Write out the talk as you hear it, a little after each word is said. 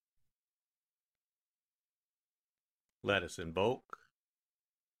Let us invoke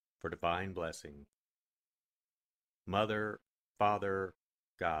for divine blessing. Mother, Father,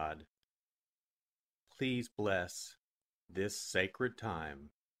 God, please bless this sacred time.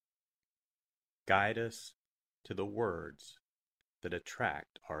 Guide us to the words that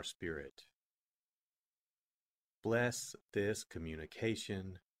attract our spirit. Bless this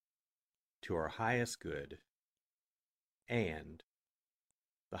communication to our highest good and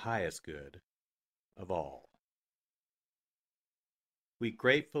the highest good of all. We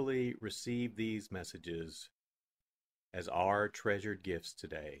gratefully receive these messages as our treasured gifts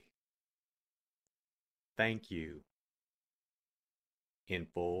today. Thank you in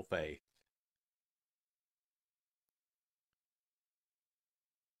full faith.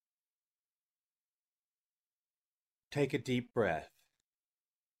 Take a deep breath.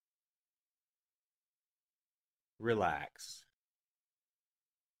 Relax.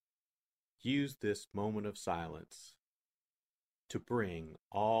 Use this moment of silence to bring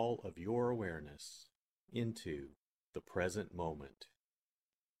all of your awareness into the present moment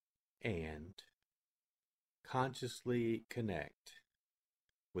and consciously connect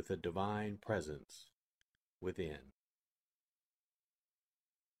with the divine presence within.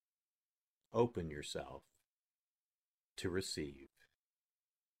 Open yourself to receive.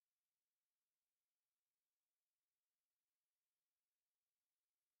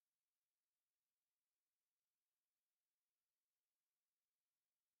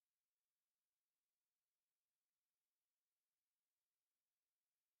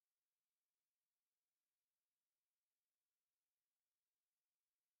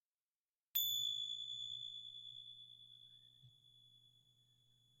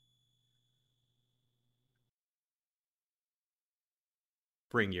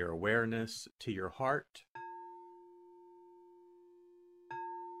 Bring your awareness to your heart.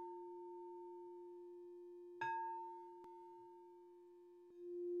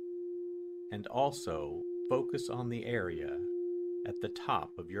 And also focus on the area at the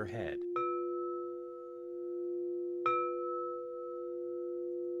top of your head.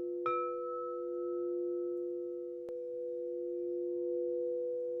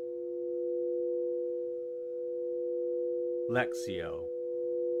 Lectio.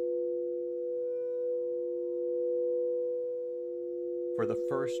 For the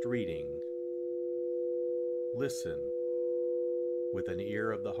first reading, listen with an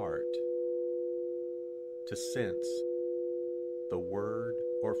ear of the heart to sense the word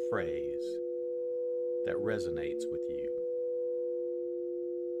or phrase that resonates with you.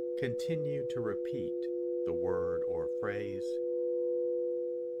 Continue to repeat the word or phrase.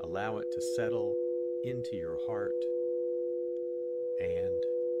 Allow it to settle into your heart and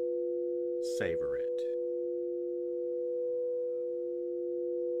savor it.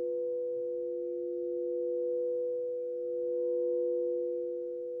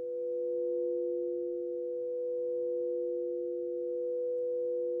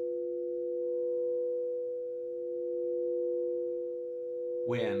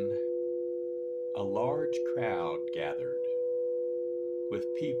 When a large crowd gathered with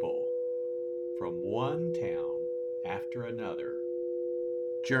people from one town after another,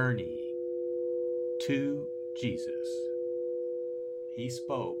 journeying to Jesus, he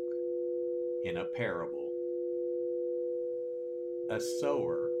spoke in a parable. A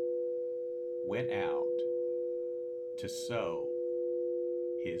sower went out to sow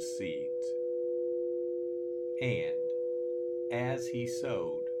his seeds, and as he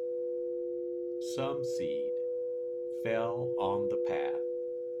sowed, some seed fell on the path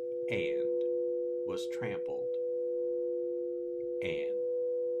and was trampled, and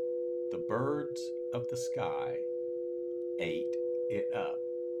the birds of the sky ate it up.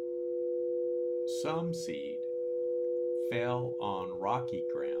 Some seed fell on rocky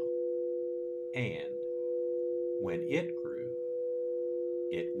ground, and when it grew,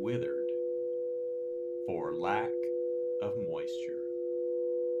 it withered for lack of moisture.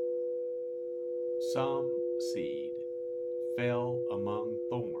 Some seed fell among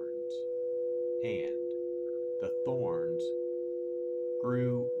thorns, and the thorns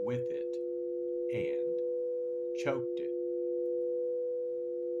grew with it and choked it.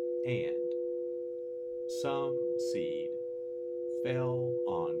 And some seed fell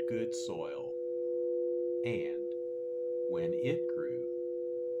on good soil, and when it grew,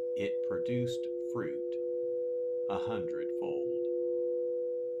 it produced fruit 100-fold.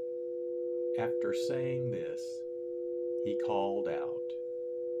 After saying this, he called out,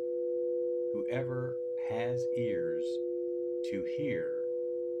 "Whoever has ears to hear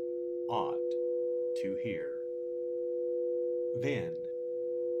ought to hear." Then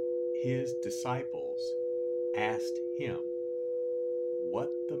his disciples asked him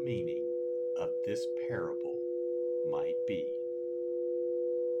what the meaning of this parable might be.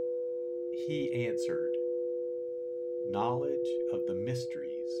 He answered, "Knowledge of the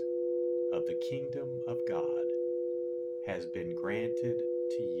mysteries of the kingdom of God has been granted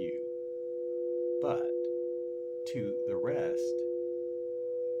to you, but to the rest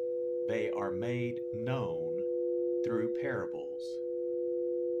they are made known through parables,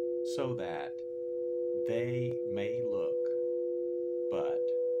 so that they may look but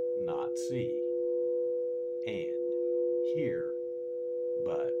not see, and hear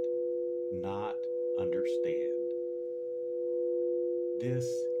but not understand."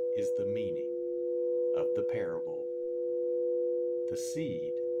 This is the meaning of the parable. The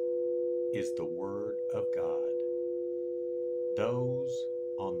seed is the word of God. Those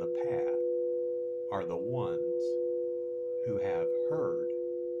on the path are the ones who have heard,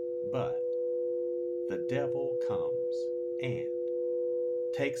 but the devil comes and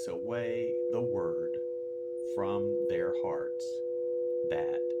takes away the word from their hearts,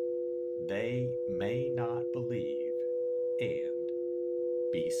 that they may not believe and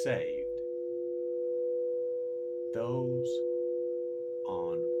be saved. Those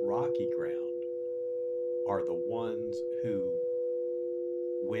on rocky ground are the ones who,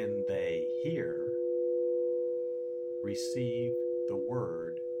 when they hear, receive the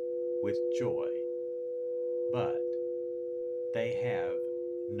word with joy, but they have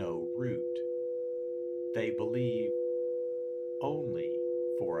no root. They believe only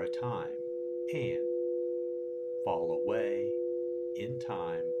for a time and fall away in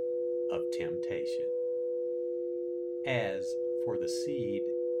time of temptation. As for the seed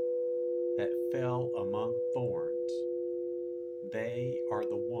that fell among thorns, they are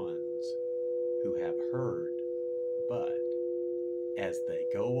the ones who have heard, but as they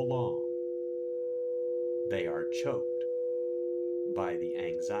go along, they are choked by the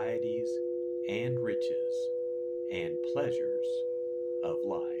anxieties and riches and pleasures of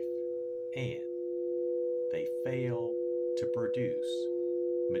life, and they fail to produce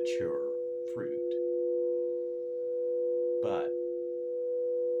mature fruit. But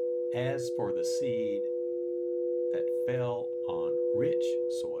as for the seed that fell on rich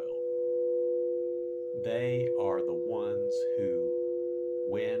soil, they are the ones who,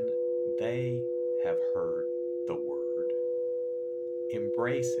 when they have heard the word,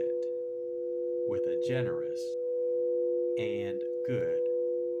 embrace it with a generous and good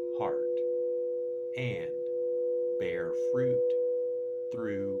heart, and bear fruit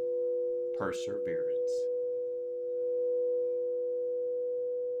through perseverance.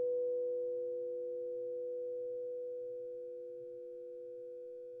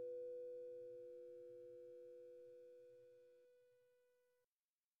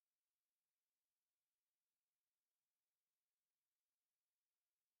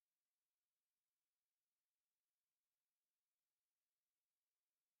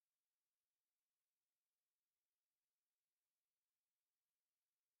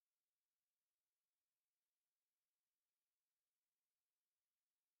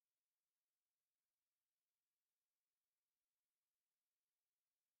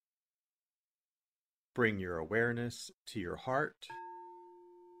 Bring your awareness to your heart,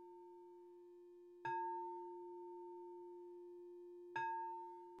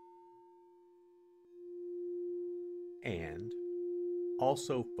 and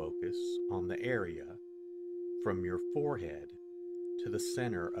also focus on the area from your forehead to the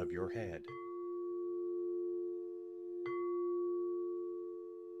center of your head.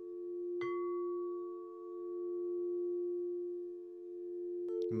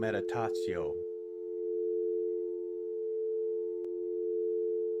 Meditatio.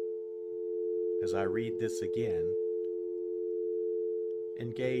 As I read this again,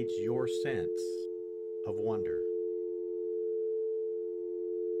 engage your sense of wonder.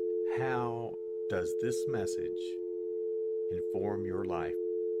 How does this message inform your life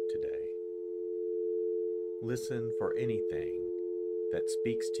today? Listen for anything that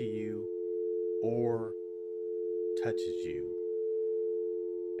speaks to you or touches you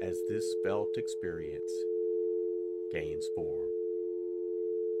as this felt experience gains form.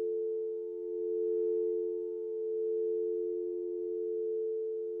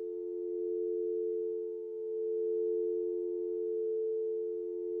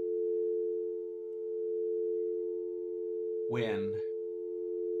 When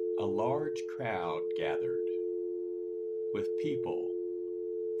a large crowd gathered, with people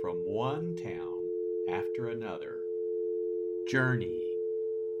from one town after another, journeying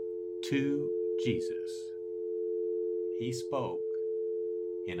to Jesus, he spoke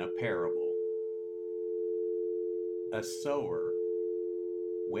in a parable. A sower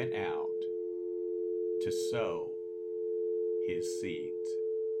went out to sow his seeds,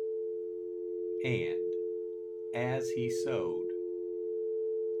 and as he sowed,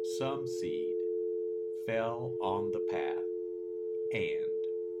 some seed fell on the path and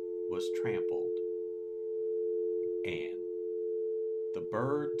was trampled, and the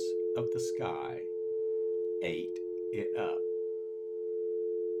birds of the sky ate it up.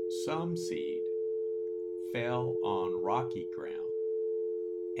 Some seed fell on rocky ground,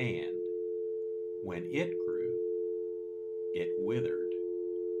 and when it grew, it withered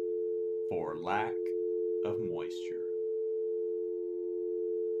for lack of moisture.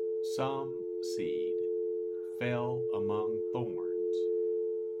 Some seed fell among thorns,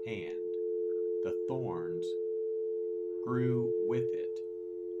 and the thorns grew with it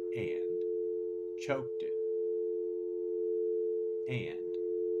and choked it. And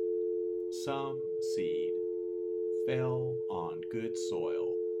some seed fell on good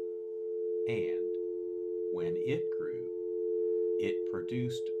soil, and when it grew, it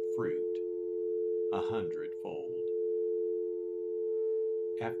produced fruit 100-fold.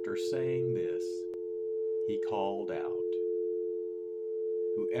 After saying this, he called out,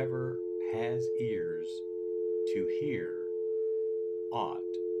 "Whoever has ears to hear ought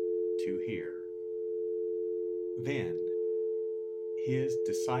to hear." Then his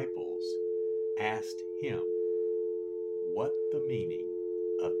disciples asked him what the meaning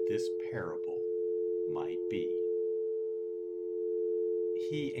of this parable might be.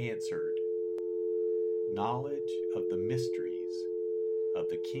 He answered, "Knowledge of the mysteries of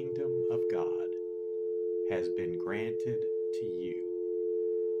the kingdom of God has been granted to you,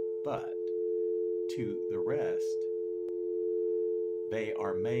 but to the rest they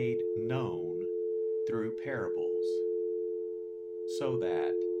are made known through parables, so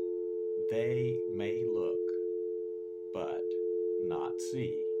that they may look but not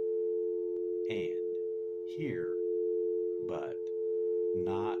see, and hear but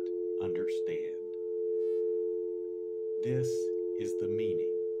not understand." This is the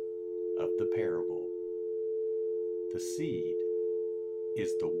meaning of the parable. The seed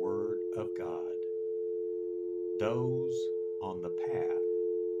is the word of God. Those on the path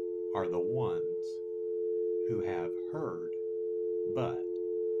are the ones who have heard, but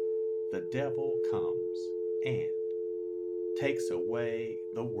the devil comes and takes away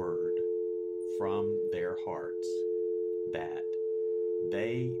the word from their hearts, that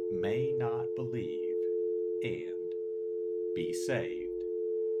they may not believe and be saved.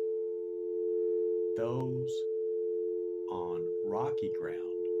 Those on rocky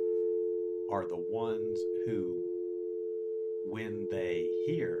ground are the ones who, when they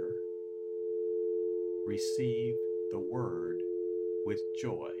hear, receive the word with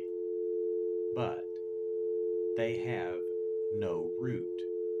joy, but they have no root.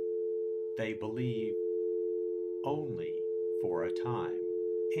 They believe only for a time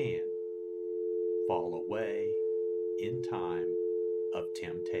and fall away in time of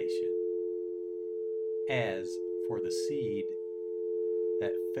temptation. As for the seed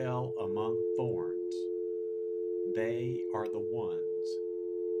that fell among thorns, they are the ones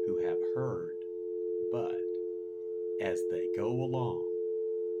who have heard, but as they go along,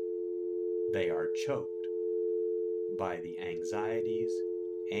 they are choked by the anxieties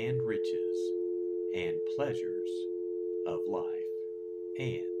and riches and pleasures of life,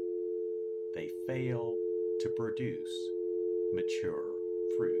 and they fail to produce mature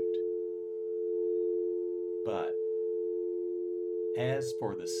fruit. But as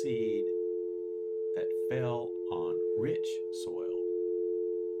for the seed that fell on rich soil,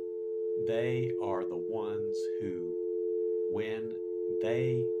 they are the ones who, when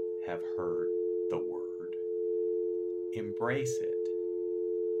they have heard the word, embrace it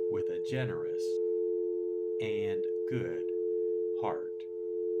with a generous and good heart,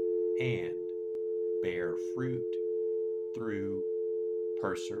 and bear fruit through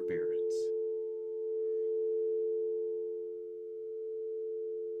perseverance.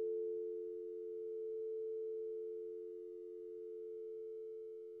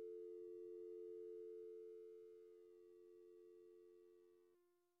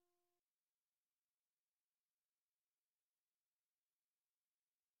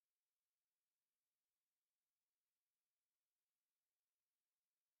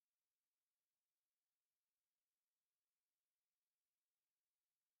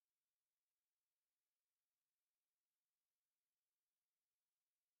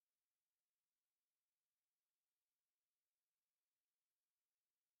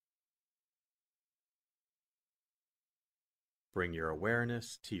 Bring your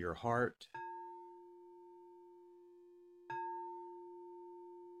awareness to your heart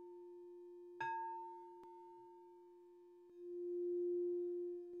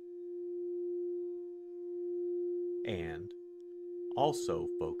also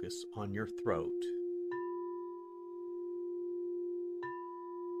focus on your throat.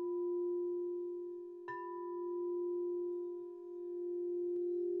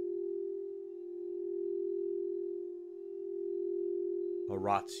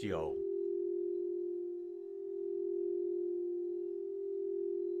 Oratio.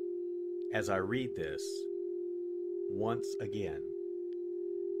 As I read this, once again,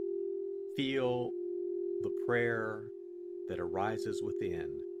 feel the prayer that arises within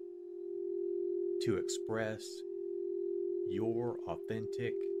to express your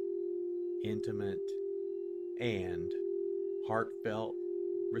authentic, intimate, and heartfelt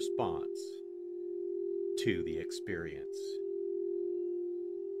response to the experience.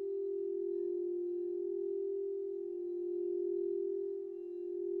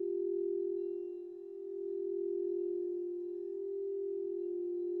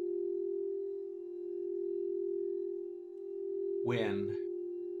 When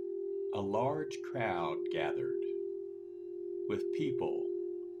a large crowd gathered, with people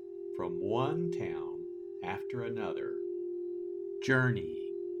from one town after another,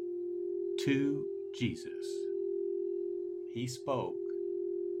 journeying to Jesus, he spoke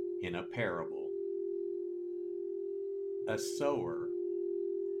in a parable. A sower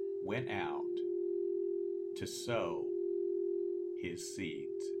went out to sow his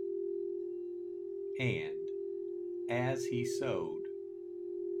seeds, and as he sowed,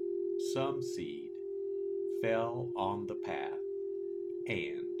 some seed fell on the path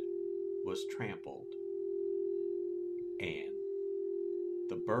and was trampled, and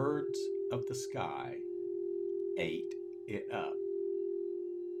the birds of the sky ate it up.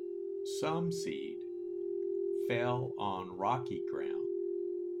 Some seed fell on rocky ground,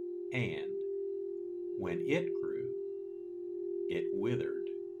 and when it grew, it withered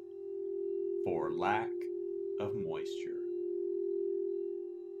for lack of moisture.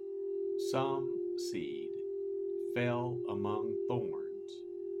 Some seed fell among thorns,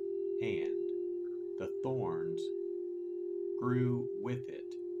 and the thorns grew with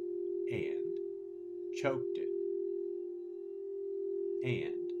it and choked it.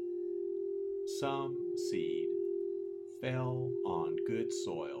 And some seed fell on good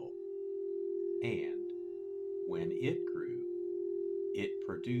soil, and when it grew, it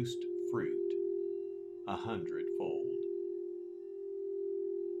produced fruit 100-fold.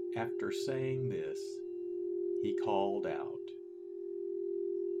 After saying this, he called out,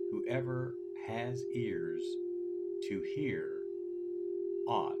 "Whoever has ears to hear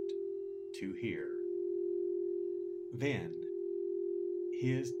ought to hear." Then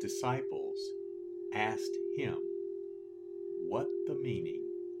his disciples asked him what the meaning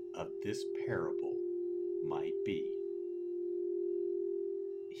of this parable might be.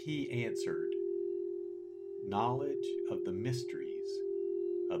 He answered, "Knowledge of the mysteries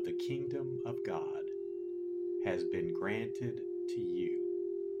of the kingdom of God has been granted to you,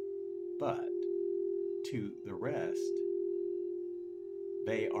 but to the rest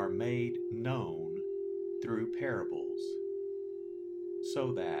they are made known through parables,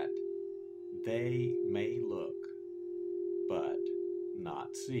 so that they may look but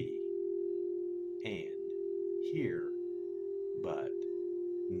not see, and hear but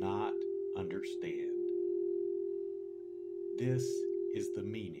not understand." This is the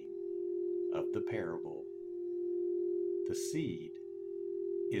meaning of the parable. The seed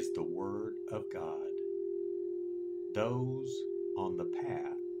is the word of God. Those on the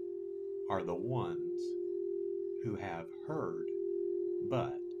path are the ones who have heard,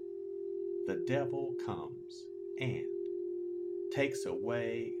 but the devil comes and takes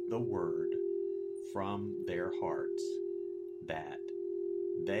away the word from their hearts, that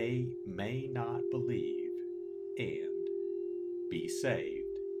they may not believe and be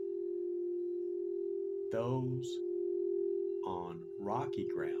saved. Those on rocky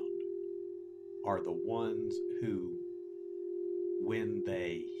ground are the ones who, when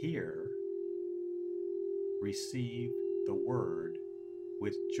they hear, receive the word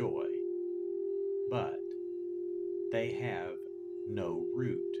with joy, but they have no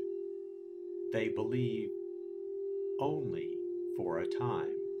root. They believe only for a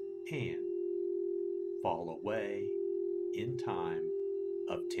time and fall away in time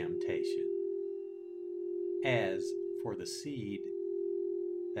of temptation. As for the seed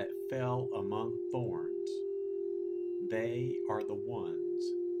that fell among thorns, they are the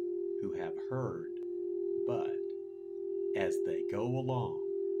ones who have heard, but as they go along,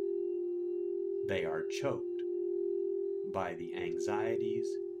 they are choked by the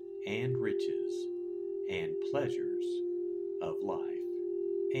anxieties and riches and pleasures of life,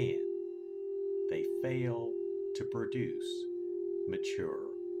 and they fail to produce mature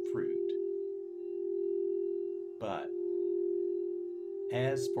fruit. But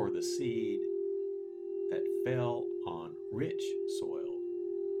as for the seed that fell on rich soil,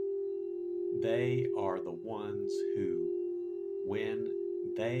 they are the ones who, when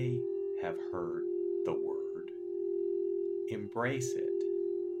they have heard the word, embrace it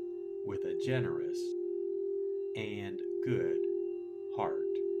with a generous and good heart,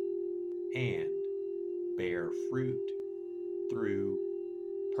 and bear fruit through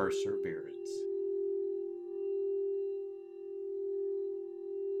perseverance.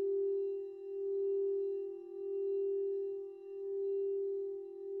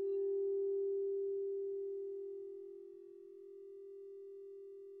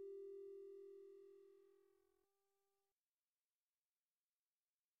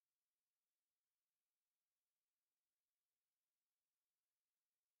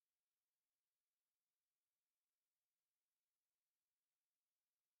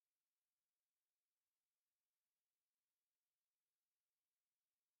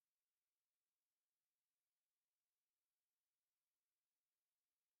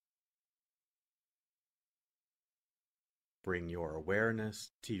 Bring your awareness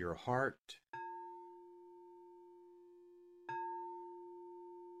to your heart,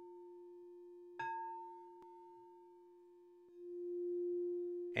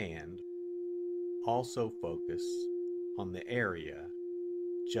 and also focus on the area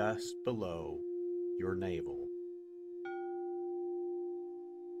just below your navel.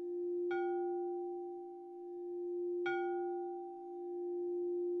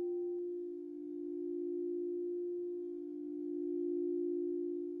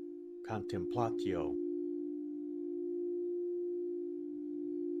 Contemplatio.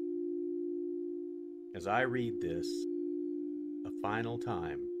 As I read this a final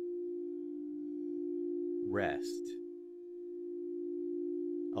time, rest.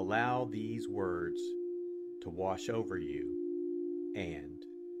 Allow these words to wash over you and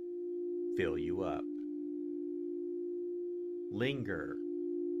fill you up. Linger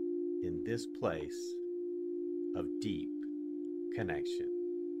in this place of deep connection.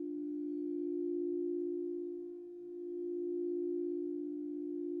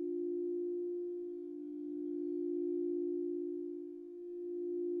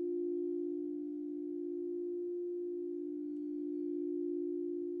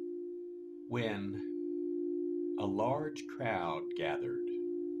 When a large crowd gathered,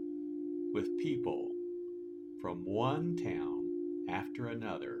 with people from one town after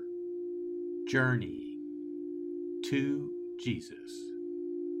another, journeying to Jesus,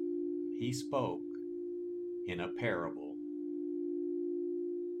 he spoke in a parable.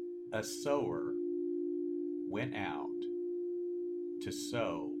 A sower went out to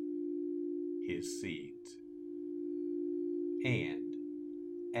sow his seeds, and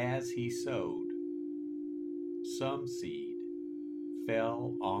as he sowed, some seed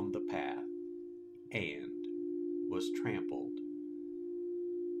fell on the path and was trampled,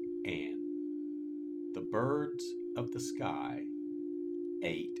 and the birds of the sky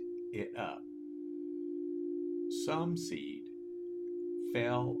ate it up. Some seed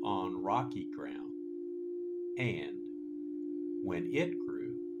fell on rocky ground, and when it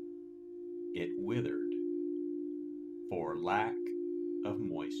grew, it withered for lack of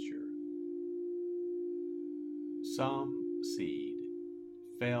moisture. Some seed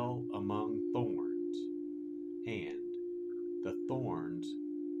fell among thorns, and the thorns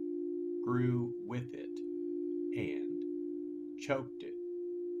grew with it and choked it.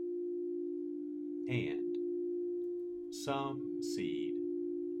 And some seed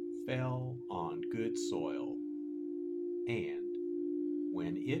fell on good soil, and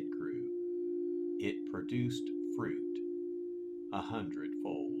when it grew, it produced fruit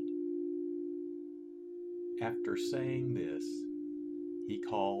 100-fold. After saying this, he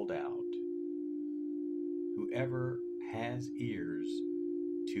called out, "Whoever has ears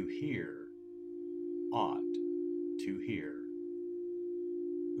to hear ought to hear."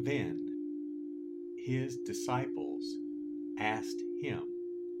 Then his disciples asked him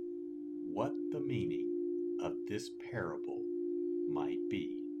what the meaning of this parable might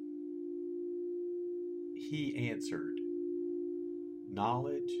be. He answered,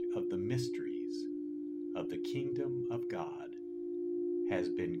 "Knowledge of the mysteries of the kingdom of God has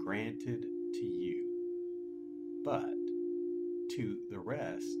been granted to you, but to the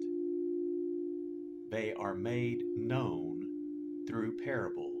rest they are made known through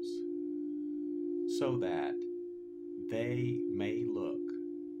parables, so that they may look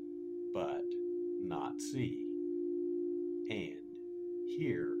but not see, and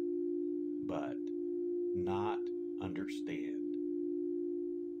hear but not understand."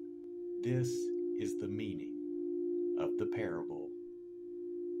 This is the meaning of the parable.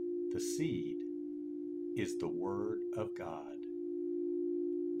 The seed is the Word of God.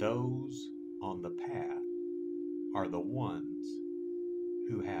 Those on the path are the ones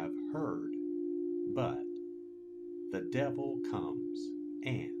who have heard, but the devil comes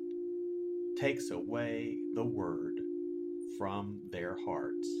and takes away the word from their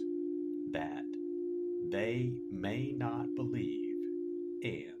hearts, that they may not believe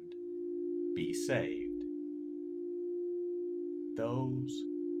and be saved. Those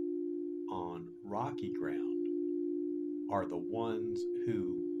on rocky ground are the ones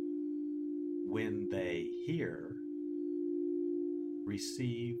who, when they hear,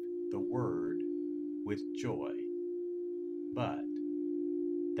 receive the word with joy, but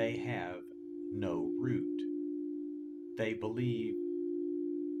they have no root. They believe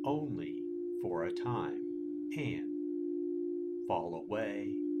only for a time and fall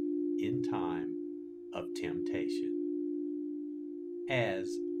away in time of temptation. As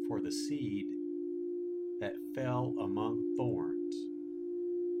for the seed that fell among thorns,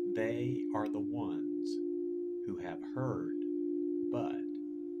 they are the ones who have heard, but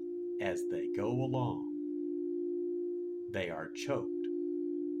as they go along, they are choked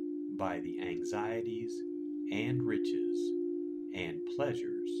by the anxieties and riches and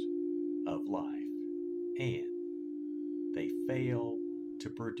pleasures of life, and they fail to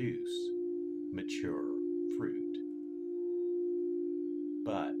produce mature fruit.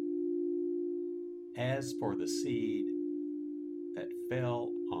 But as for the seed that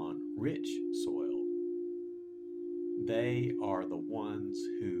fell on rich soil, they are the ones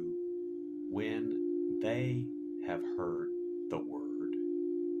who, when they have heard the word,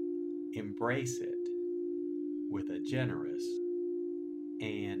 embrace it with a generous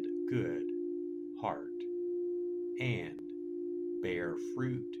and good heart, and bear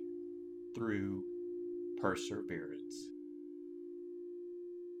fruit through perseverance.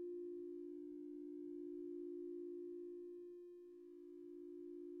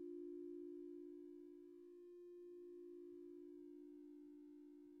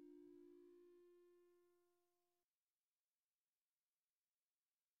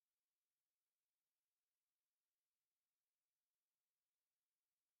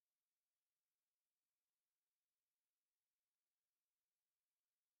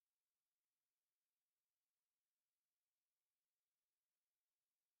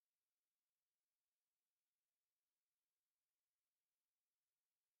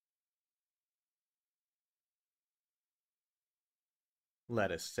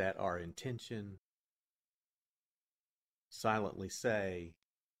 Let us set our intention. Silently say,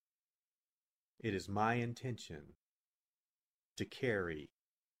 "It is my intention to carry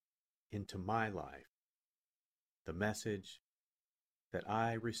into my life the message that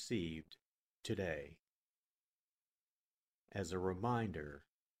I received today, as a reminder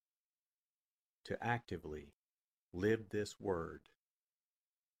to actively live this word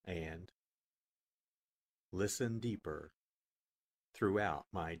and listen deeper throughout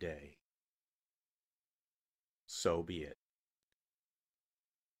my day." So be it.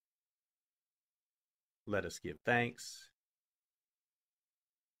 Let us give thanks.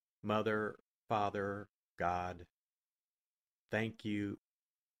 Mother, Father, God, thank you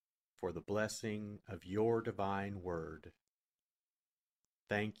for the blessing of your divine word.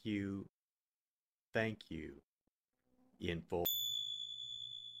 Thank you in full.